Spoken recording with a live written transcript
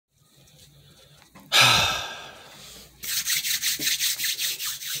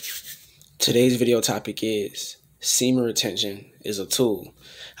Today's video topic is semen retention is a tool.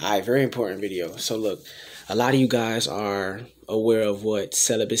 Alright, very important video. So look, a lot of you guys are aware of what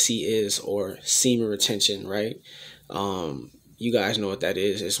celibacy is or semen retention, right? You guys know what that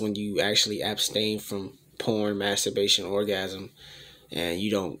is. It's when you actually abstain from porn, masturbation, orgasm, and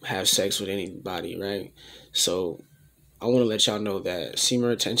you don't have sex with anybody, right? So I want to let y'all know that semen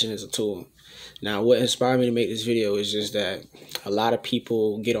retention is a tool. Now, what inspired me to make this video is just that a lot of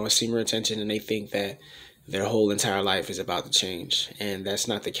people get on semen retention and they think that their whole entire life is about to change. And that's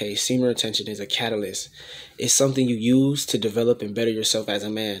not the case. Semen retention is a catalyst. It's something you use to develop and better yourself as a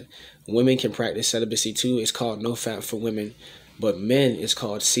man. Women can practice celibacy too. It's called no fap for women. But men, it's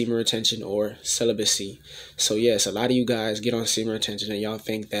called semen retention or celibacy. So yes, a lot of you guys get on semen retention and y'all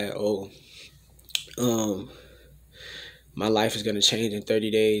think that, my life is going to change in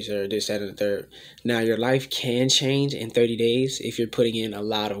 30 days or this, that, and the third. Now, your life can change in 30 days if you're putting in a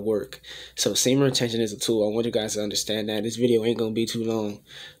lot of work. So semen retention is a tool. I want you guys to understand that. This video ain't going to be too long.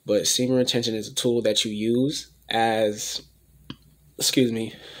 But semen retention is a tool that you use as,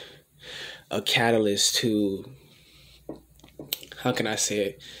 a catalyst to, how can I say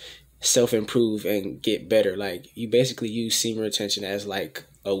it, self-improve and get better. Like, you basically use semen retention as like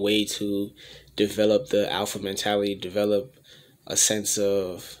a way to develop the alpha mentality, develop a sense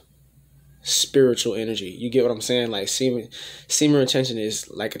of spiritual energy. You get what I'm saying? Like semen retention is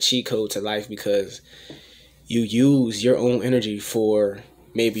like a cheat code to life because you use your own energy for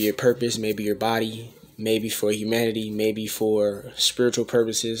maybe your purpose, maybe your body, maybe for humanity, maybe for spiritual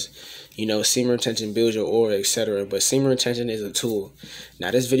purposes. You know, semen retention builds your aura, etc. But semen retention is a tool.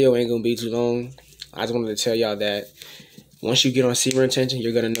 Now, this video ain't gonna be too long. I just wanted to tell y'all that once you get on semen retention,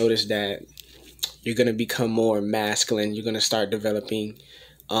 you're gonna notice that you're going to become more masculine. You're going to start developing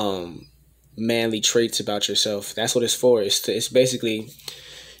manly traits about yourself. That's what it's for. It's basically,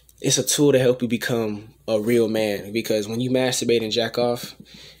 it's a tool to help you become a real man. Because when you masturbate and jack off,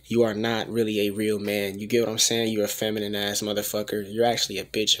 you are not really a real man. You get what I'm saying? You're a feminine ass motherfucker. You're actually a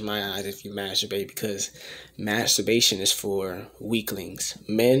bitch in my eyes if you masturbate, because masturbation is for weaklings.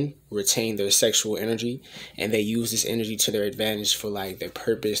 Men retain their sexual energy and they use this energy to their advantage for like their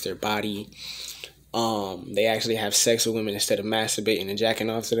purpose, their body. They actually have sex with women instead of masturbating and jacking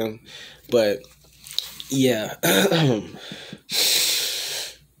off to them. But yeah,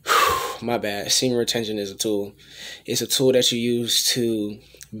 my bad. Semen retention is a tool. It's a tool that you use to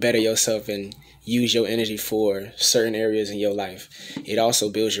better yourself and use your energy for certain areas in your life. It also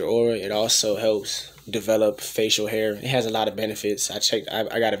builds your aura. It also helps develop facial hair. It has a lot of benefits. I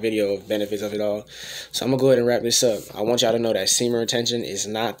got a video of benefits of it all. So I'm gonna go ahead and wrap this up. I want y'all to know that semen retention is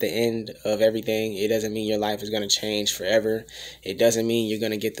not the end of everything. It doesn't mean your life is gonna change forever. It doesn't mean you're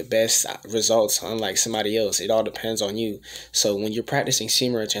gonna get the best results unlike somebody else. It all depends on you. So when you're practicing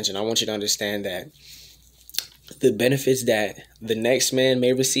semen retention, I want you to understand that the benefits that the next man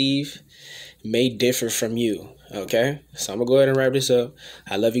may receive may differ from you. Okay, so I'm gonna go ahead and wrap this up.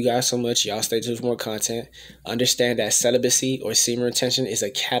 I love you guys so much. Y'all stay tuned for more content. Understand that celibacy or semen retention is a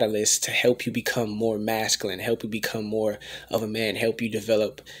catalyst to help you become more masculine, help you become more of a man, help you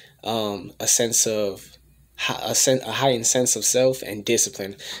develop a heightened sense of self and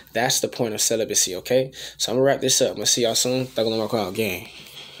discipline. That's the point of celibacy. Okay, so I'm gonna wrap this up. I'm gonna see y'all soon. Thug on my crowd gang.